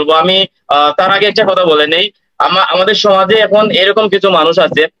প্রত্যেককে বলবো, আমি তার আগে একটা কথা বলে নেই, আমাদের সমাজে এখন এরকম কিছু মানুষ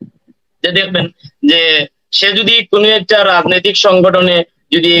আছে যে দেখবেন যে সে যদি কোনো একটা রাজনৈতিক সংগঠনে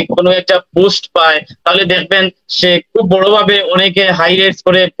যদি কোনো একটা পোস্ট পায় তাহলে দেখবেন সে খুব বড়ভাবে অনেকে হাইলাইটস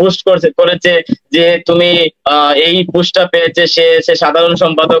করে পোস্ট করেছে যে তুমি এই পোস্টটা পেয়েছে, সে সাধারণ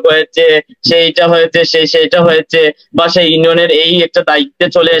সম্পাদক হয়েছে, সে এটা হয়েছে, সেটা হয়েছে, বা সে ইউনিয়নের এই একটা দায়িত্বে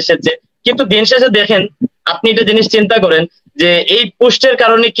চলে এসেছে। কিন্তু দিন শেষে দেখেন, আপনি একটা জিনিস চিন্তা করেন যে এই পোস্টের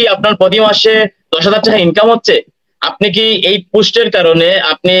কারণে কি আপনার প্রতি মাসে 10,000 টাকা ইনকাম হচ্ছে? আপনি কি এই পোস্টের কারণে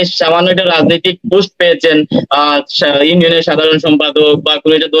আপনি সামান্য একটা রাজনৈতিক পোস্ট পেয়েছেন, ইউনিয়নের সাধারণ সম্পাদক বা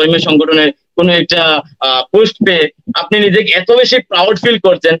কোনো একটা ধর্মীয় সংগঠনের কোনো একটা পোস্ট পেয়ে আপনি নিজেকে এত বেশি প্রাউড ফিল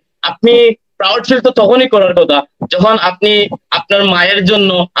করছেন? আপনি প্রাউড ফিল তো তখনই করার কথা যখন আপনি আপনার মায়ের জন্য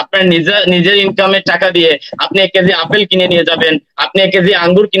আপনার নিজের ইনকামের টাকা দিয়ে আপনি 1 কেজি আপেল কিনে নিয়ে যাবেন, আপনি 1 কেজি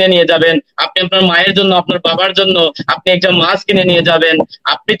আঙ্গুর কিনে নিয়ে যাবেন, আপনি আপনার মায়ের জন্য আপনার বাবার জন্য আপনি একটা মাছ কিনে নিয়ে যাবেন।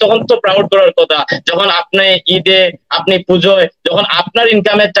 আপনি তখন তো প্রাউড করার কথা যখন আপনি ঈদে, আপনি পুজোয়, যখন আপনার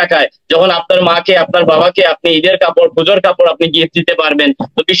ইনকামের টাকায় যখন আপনার মাকে আপনার বাবাকে আপনি ঈদের কাপড়, পুজোর কাপড় আপনি গিফট দিতে পারবেন।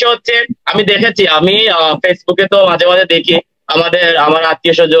 তো বিষয় হচ্ছে আমি দেখেছি, আমি ফেসবুকে তো মাঝে মাঝে দেখি আমার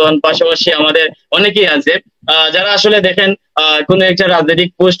আত্মীয় স্বজন পাশাপাশি আমাদের অনেকেই আছে যারা আসলে দেখেন কোনো একটা রাজনৈতিক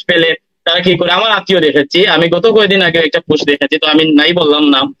পোস্ট পেলে তারা কি করে, আমার আত্মীয় দেখেছি, আমি গত কয়েকদিন আগে একটা পোস্ট দেখেছি, তো আমি নাই বললাম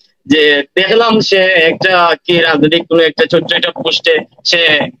না, যে দেখলাম সে একটা কি রাজনৈতিক কোনো একটা ছোট্ট একটা পোস্টে সে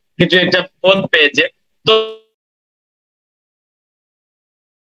কিছু একটা পদ পেয়েছে। তো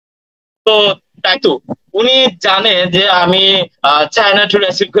তো তাই তো উনি জানে যে আমি চায়না ট্যুর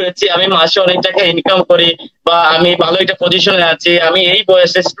অ্যাচিভ করেছি, আমি মাসে অনেক টাকা ইনকাম করি, বা আমি ভালো একটা পজিশনে আছি, আমি এই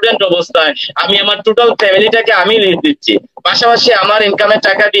বয়সে স্টুডেন্ট অবস্থায় আমি আমার টোটাল ফ্যামিলিটাকে আমি লিড দিচ্ছি, পাশাপাশি আমার ইনকামের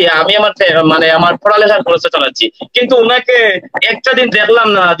টাকা দিয়ে আমি আমার মানে আমার পড়ালেখার খরচে চালাচ্ছি। কিন্তু উনাকে একটা দিন দেখলাম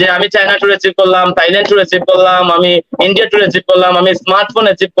না যে আমি চায়না ট্যুর অ্যাচিভ করলাম, থাইল্যান্ড ট্যুর অ্যাচিভ করলাম, আমি ইন্ডিয়া ট্যুর অ্যাচিভ করলাম, আমি স্মার্টফোন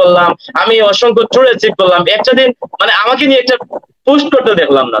অ্যাচিভ করলাম, আমি অসংখ্য ট্যুর অ্যাচিভ করলাম, একটা দিন মানে আমাকে নিয়ে একটা পোস্ট করতে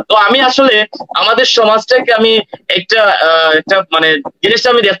দেখলাম না। তো আমি আসলে আমাদের সমাজটাকে আমি একটা মানে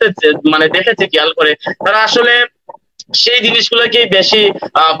জিনিসটা আমি মানে দেখেছি খেয়াল করে, তারা আসলে সেই জিনিসগুলোকে বেশি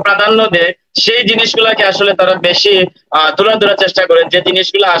প্রাধান্য দেয়, সেই জিনিসগুলোকে আসলে তারা বেশি তুলে ধরার চেষ্টা করে, যে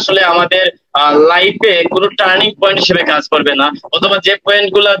জিনিসগুলো আসলে আমাদের লাইফে কোনো টার্নিং পয়েন্ট হিসেবে কাজ করবে না, অথবা যে পয়েন্ট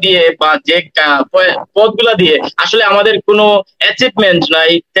গুলা দিয়ে বা যে পথগুলা দিয়ে আসলে আমাদের কোনো অ্যাচিভমেন্ট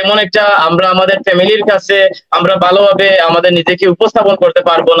নাই, তেমন একটা আমরা আমাদের ফ্যামিলির কাছে আমরা ভালোভাবে আমাদের নিজেকে উপস্থাপন করতে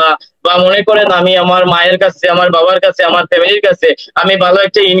পারবো না, বা মনে করেন আমি আমার মায়ের কাছে, আমার বাবার কাছে, আমার ফ্যামিলির কাছে আমি ভালো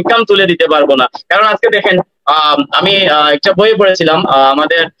একটা ইনকাম তুলে দিতে পারবো না। কারণ আজকে দেখেন আমি একটা বই পড়েছিলাম,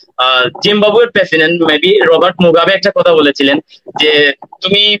 আমাদের জিম্বাবুয়ের প্রেসিডেন্ট মেবি রবার্ট মুগাবে একটা কথা বলেছিলেন, যে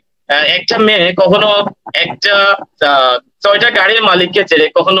তুমি একটা মেয়ে কখনো একটা 6টা গাড়ির মালিককে ছেড়ে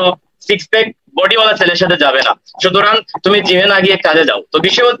কখনো 6 প্যাক বডিওয়ালা ছেলের সাথে যাবে না, সুতরাং তুমি জিমে না গিয়ে কাজে যাও। তো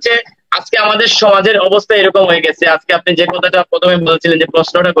বিষয় হচ্ছে আজকে আমাদের সমাজের অবস্থা এরকম হয়ে গেছে। আজকে আপনি যে কথাটা প্রথমে বলছিলেন, যে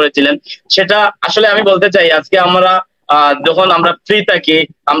প্রশ্নটা করেছিলেন, সেটা আসলে আমি বলতে চাই, আজকে আমরা যখন আমরা ফ্রি থাকি,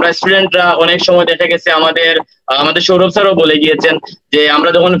 আমরা স্টুডেন্টরা অনেক সময় দেখা গেছে আমাদের সৌরভ স্যারও বলে গিয়েছেন যে আমরা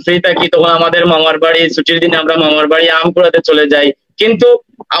যখন ফ্রি থাকি তখন আমাদের মামার বাড়ি, ছুটির দিনে আমরা মামার বাড়ি আম কুড়াতে চলে যাই। কিন্তু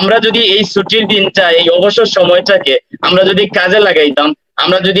আমরা যদি এই ছুটির দিনটা, এই অবসর সময়টাকে আমরা যদি কাজে লাগাইতাম,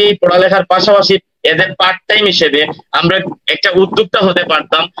 আমরা যদি পড়ালেখার পাশাপাশি এদের পার্ট টাইম হিসেবে আমরা একটা উদ্যোক্তা হতে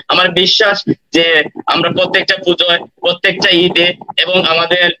পারতাম, আমার বিশ্বাস যে আমরা প্রত্যেকটা পুজোয়, প্রত্যেকটা ঈদে এবং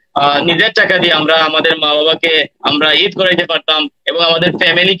আমাদের নিজের টাকা দিয়ে আমরা আমাদের মা বাবাকে আমরা ঈদ করাইতে পারতাম, এবং আমাদের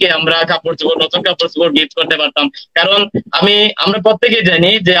ফ্যামিলিকে আমরা কাপড় চোপড়, নতুন কাপড় চোপড় গিফট করতে পারতাম। কারণ আমরা প্রত্যেকেই জানি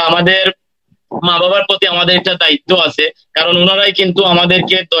যে আমাদের মা বাবার প্রতি আমাদের একটা দায়িত্ব আছে, কারণ ওনারাই কিন্তু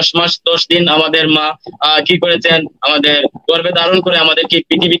আমাদেরকে 10 মাস 10 দিন আমাদের মা কি করেছেন, আমাদের গর্ভে ধারণ করে আমাদেরকে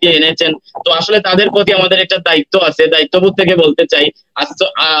পৃথিবীতে এনেছেন। তো আসলে তাদের প্রতি আমাদের একটা দায়িত্ব আছে। দায়িত্ববোধ থেকে বলতে চাই,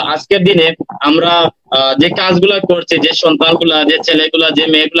 আজকের দিনে আমরা যে কাজগুলা করছে, যে সন্তানগুলা, যে ছেলেগুলা, যে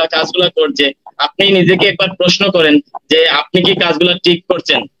মেয়েগুলা কাজগুলা করছে, আপনি নিজেকে একবার প্রশ্ন করেন যে আপনি কি কাজগুলা ঠিক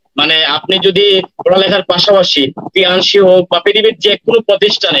করছেন। মানে আপনি যদি পড়ালেখার পাশাপাশি ফিনান্সি হোক বা পৃথিবীর যে কোনো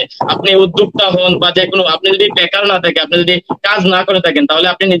প্রতিষ্ঠানে আপনি উদ্যোক্তা হন, বা যে কোনো, আপনি যদি বেকার না থাকে, আপনি যদি কাজ না করে থাকেন, তাহলে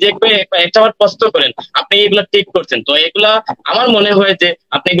আপনি নিজেকে একটাবার প্রশ্ন করেন আপনি এগুলা ঠিক করছেন। তো এগুলা আমার মনে হয় যে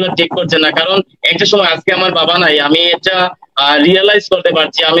আপনি এগুলো ঠিক করছেন না। কারণ একটা সময়, আজকে আমার বাবা নাই, আমি এটা রিয়েলাইজ করতে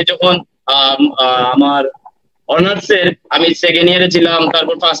পারছি। আমি যখন আমার অনার্সের আমি সেকেন্ড ইয়ারে ছিলাম,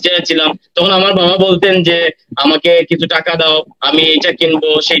 তারপর ফার্স্ট ইয়ারে ছিলাম, তখন আমার বাবা বলতেন যে আমাকে কিছু টাকা দাও, আমি এইটা কিনবো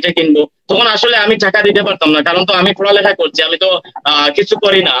সেইটা কিনবো। তখন আসলে আমি টাকা দিতে পারতাম না, কারণ তো আমি পড়ালেখা করছি, আমি তো কিছু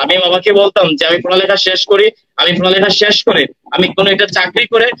করি না। আমি বাবাকে বলতাম যে আমি পড়ালেখা শেষ করি, আমি পড়ালেখা শেষ করে আমি কোনো একটা চাকরি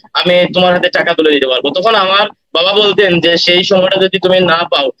করে আমি তোমার হাতে টাকা তুলে দিতে পারবো। তখন আমার বাবা বলতেন যে সেই সময়টা যদি তুমি না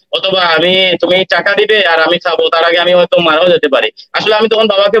পাও, অথবা তুমি টাকা দিবে আর আমি খাবো, তার আগে আমি হয়তো মারাও যেতে পারি। আসলে আমি তখন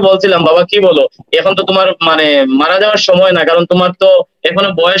বাবাকে বলছিলাম, বাবা কি বলো, এখন তো তোমার মানে মারা যাওয়ার সময় না, কারণ তোমার তো এখনো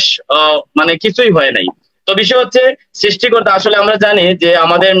বয়স মানে কিছুই হয় নাই। তো বিষয় হচ্ছে সৃষ্টিকর্তা, আসলে আমরা জানি যে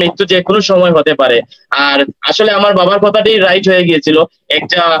আমাদের মৃত্যু যে কোনো সময় হতে পারে। আর আসলে আমার বাবার কথাটি রাইট হয়ে গিয়েছিল,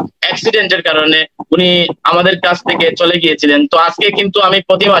 একটা অ্যাক্সিডেন্টের কারণে উনি আমাদের কাছ থেকে চলে গিয়েছিলেন। তো আজকে কিন্তু আমি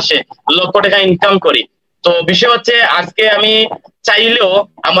প্রতি মাসে লক্ষ টাকা ইনকাম করি। তো বিষয় হচ্ছে আজকে আমি চাইলেও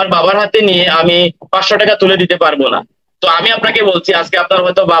আমার বাবার হাতে নিয়ে আমি 500 টাকা তুলে দিতে পারবো না। তো আমি আপনাকে বলছি, আজকে আপনার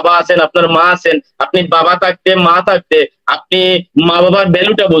হয়তো বাবা আছেন, আপনার মা আছেন, আপনি বাবা থাকতে, মা থাকতে আপনি মা বাবার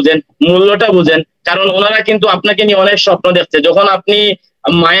ভ্যালুটা বুঝেন, মূল্যটা বুঝেন। কারণ ওনারা কিন্তু আপনাকে নিয়ে অনেক স্বপ্ন দেখছে। যখন আপনি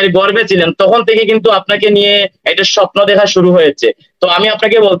মায়ের গর্ভে ছিলেন তখন থেকে কিন্তু আপনাকে নিয়ে একটা স্বপ্ন দেখা শুরু হয়েছে। তো আমি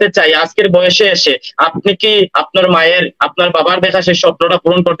আপনাকে বলতে চাই, আজকের বয়সে এসে আপনি কি আপনার মায়ের, আপনার বাবার দেখা সেই স্বপ্নটা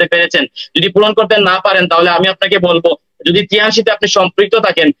পূরণ করতে পেরেছেন? যদি পূরণ করতে না পারেন তাহলে আমি আপনাকে বলবো, যদি তিয়াংশিতে আপনি সম্পৃক্ত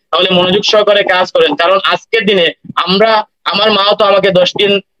থাকেন তাহলে মনোযোগ সহকারে কাজ করেন। কারণ আজকের দিনে আমরা, আমার মাও তো আমাকে 10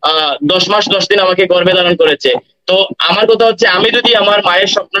 দিন 10 মাস 10 দিন আমাকে গর্ভে ধারণ করেছে। তো আমার কথা হচ্ছে, আমি যদি আমার মায়ের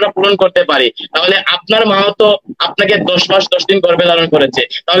স্বপ্নটা পূরণ করতে পারি তাহলে আপনার মাও তো আপনাকে 10 মাস 10 দিন গর্ভে ধারণ করেছে।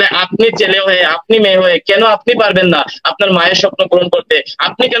 তাহলে আপনি ছেলে হয়ে, আপনি মেয়ে হয়ে কেন আপনি পারবেন না আপনার মায়ের স্বপ্ন পূরণ করতে?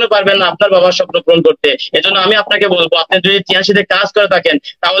 আপনি কেন পারবেন না আপনার বাবার স্বপ্ন পূরণ করতে? এজন্য আমি আপনাকে বলবো, আপনি যদি তিয়াংশিতে কাজ করে থাকেন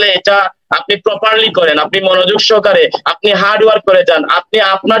তাহলে এটা আপনি প্রপারলি করেন, আপনি মনোযোগ সহকারে, আপনি হার্ড ওয়ার্ক করে যান। আপনি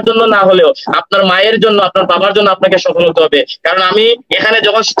আপনার জন্য না হলেও আপনার মায়ের জন্য, আপনার বাবার জন্য আপনাকে সফল হতে হবে। কারণ আমি এখানে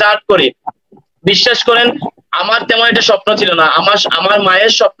যখন স্টার্ট করি, বিশ্বাস করেন আমার তেমন একটা স্বপ্ন ছিল না। আমার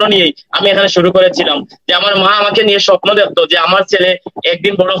মায়ের স্বপ্ন নিয়েই আমি এখানে শুরু করেছিলাম। যে আমার মা আমাকে নিয়ে স্বপ্ন দেখতো যে আমার ছেলে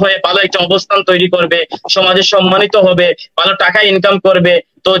একদিন বড় হয়ে ভালো একটা অবস্থান তৈরি করবে, সমাজে সম্মানিত হবে, ভালো টাকা ইনকাম করবে।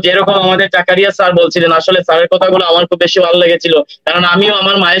 তো যেরকম আমাদের জাকারিয়া স্যার বলছিলেন, আসলে স্যারের কথাগুলো আমার খুব বেশি ভালো লেগেছিল। কারণ আমিও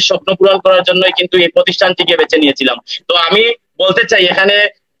আমার মায়ের স্বপ্ন পূরণ করার জন্যই কিন্তু এই প্রতিষ্ঠানটিকে বেছে নিয়েছিলাম। তো আমি বলতে চাই, এখানে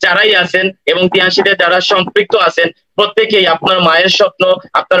যারাই আছেন এবং তিয়াংশিতে যারা সম্পৃক্ত আছেন, প্রত্যেকেই আপনার মায়ের স্বপ্ন,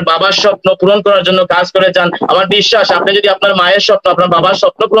 আপনার বাবার স্বপ্ন পূরণ করার জন্য কাজ করে যান। আমার বিশ্বাস, আপনি যদি আপনার মায়ের স্বপ্ন, আপনার বাবার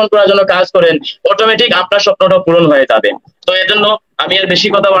স্বপ্ন পূরণ করার জন্য কাজ করেন, অটোমেটিক আপনার স্বপ্নটা পূরণ হয়ে যাবে। তো এজন্য আমি আর বেশি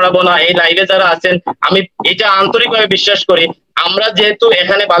কথা বাড়াবো না। এই লাইভে যারা আছেন, আমি এটা আন্তরিকভাবে বিশ্বাস করি, আমরা যেহেতু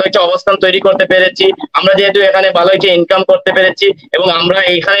এখানে ভালো একটা অবস্থান তৈরি করতে পেরেছি, আমরা যেহেতু এখানে ভালো একটা ইনকাম করতে পেরেছি এবং আমরা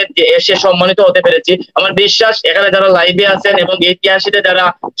এখানে এসে সম্মানিত হতে পেরেছি, আমার বিশ্বাস এখানে যারা লাইভে আছেন এবং এই তিয়াংশিতে যারা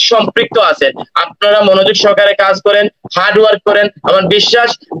সম্পৃক্ত আছেন, আপনারা মনোযোগ সহকারে কাজ করেন, হার্ড ওয়ার্ক করেন। আমার বিশ্বাস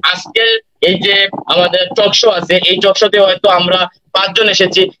আজকের এই যে আমাদের টক শো আছে, এই টক শোতে হয়তো আমরা 5 জন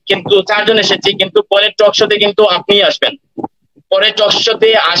এসেছি, কিন্তু 4 জন এসেছি, কিন্তু পরের টক শোতে কিন্তু আপনি আসবেন। পরের টক শোতে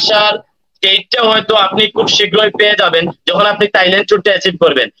আসার ডেটটা হয়তো আপনি খুব শীঘ্রই পেয়ে যাবেন যখন আপনি থাইল্যান্ড ট্যুরটা অ্যাচিভ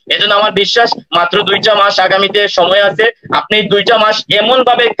করবেন। এজন্য আমার বিশ্বাস মাত্র 2টা মাস আগামীতে সময় আছে। আপনি 2টা মাস এমন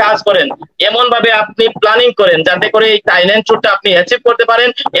ভাবে কাজ করেন, এমন ভাবে আপনি প্ল্যানিং করেন যাতে করে এই থাইল্যান্ড ট্যুরটা আপনি অ্যাচিভ করতে পারেন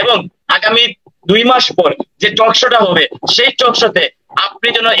এবং আগামী 2 মাস পর যে টক শোটা হবে, সেই টক শোতে আপনি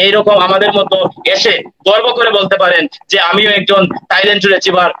যেন এইরকম আমাদের মতো এসে গর্ব করে বলতে পারেন যে আমিও একজন থাইল্যান্ড ট্যুর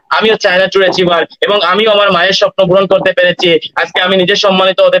অ্যাচিভার, আমিও চায়না ট্যুর অ্যাচিভার এবং আমিও আমার মায়ের স্বপ্ন পূরণ করতে পেরেছি। আজকে আমি নিজে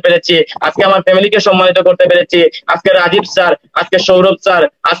সম্মানিত হতে পেরেছি, আজকে আমার ফ্যামিলিকে সম্মানিত করতে পেরেছি। আজকে রাজীব স্যার, আজকে সৌরভ স্যার,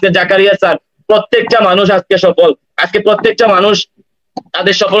 আজকে জাকারিয়া স্যার, প্রত্যেকটা মানুষ আজকে সফল। আজকে প্রত্যেকটা মানুষ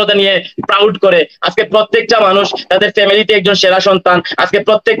তাদের সফলতা নিয়ে প্রাউড করে। আজকে প্রত্যেকটা মানুষ তাদের ফ্যামিলিতে একজন সেরা সন্তান। আজকে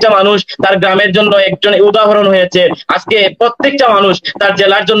প্রত্যেকটা মানুষ তার গ্রামের জন্য একজন উদাহরণ হয়েছে। আজকে প্রত্যেকটা মানুষ তার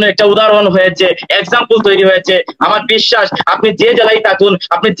জেলার জন্য একটা উদাহরণ হয়েছে, এক্সাম্পল তৈরি হয়েছে। আমার বিশ্বাস আপনি যে জেলায় থাকুন,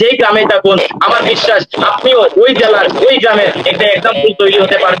 আপনি যে গ্রামে থাকুন, আমার বিশ্বাস আপনিও ওই জেলার, ওই গ্রামের একটা এক্সাম্পল তৈরি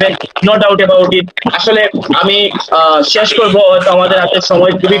হতে পারবেন, নো ডাউট অ্যাবাউট ইট। আসলে আমি শেষ করবো, হয়তো আমাদের হাতে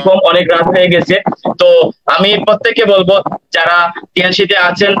সময় খুবই কম, অনেক রাত হয়ে গেছে। তো আমি প্রত্যেককে বলবো, যারা তিয়াংশিতে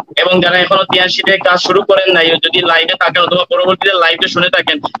আছেন এবং যারা এখনো তিয়াংশিতে কাজ শুরু করেন নাই, যদি লাইভে থাকেন অথবা পরবর্তীতে লাইভে শুনে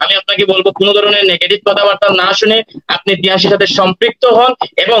থাকেন, আমি আপনাকে বলবো কোনো ধরনের নেগেটিভ কথাবার্তা না শুনে আপনি তিয়াংশির সাথে সম্পৃক্ত হন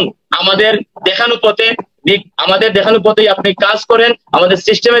এবং আমাদের দেখানো পথেই আপনি কাজ করেন, আমাদের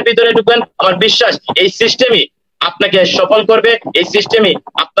সিস্টেমের ভিতরে ঢুকেন। আমার বিশ্বাস এই সিস্টেমই আপনাকে সফল করবে, এই সিস্টেমই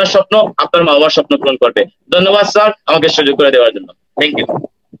আপনার স্বপ্ন, আপনার মা বাবার স্বপ্ন পূরণ করবে। ধন্যবাদ স্যার আমাকে সুযোগ করে দেওয়ার জন্য। Thank you.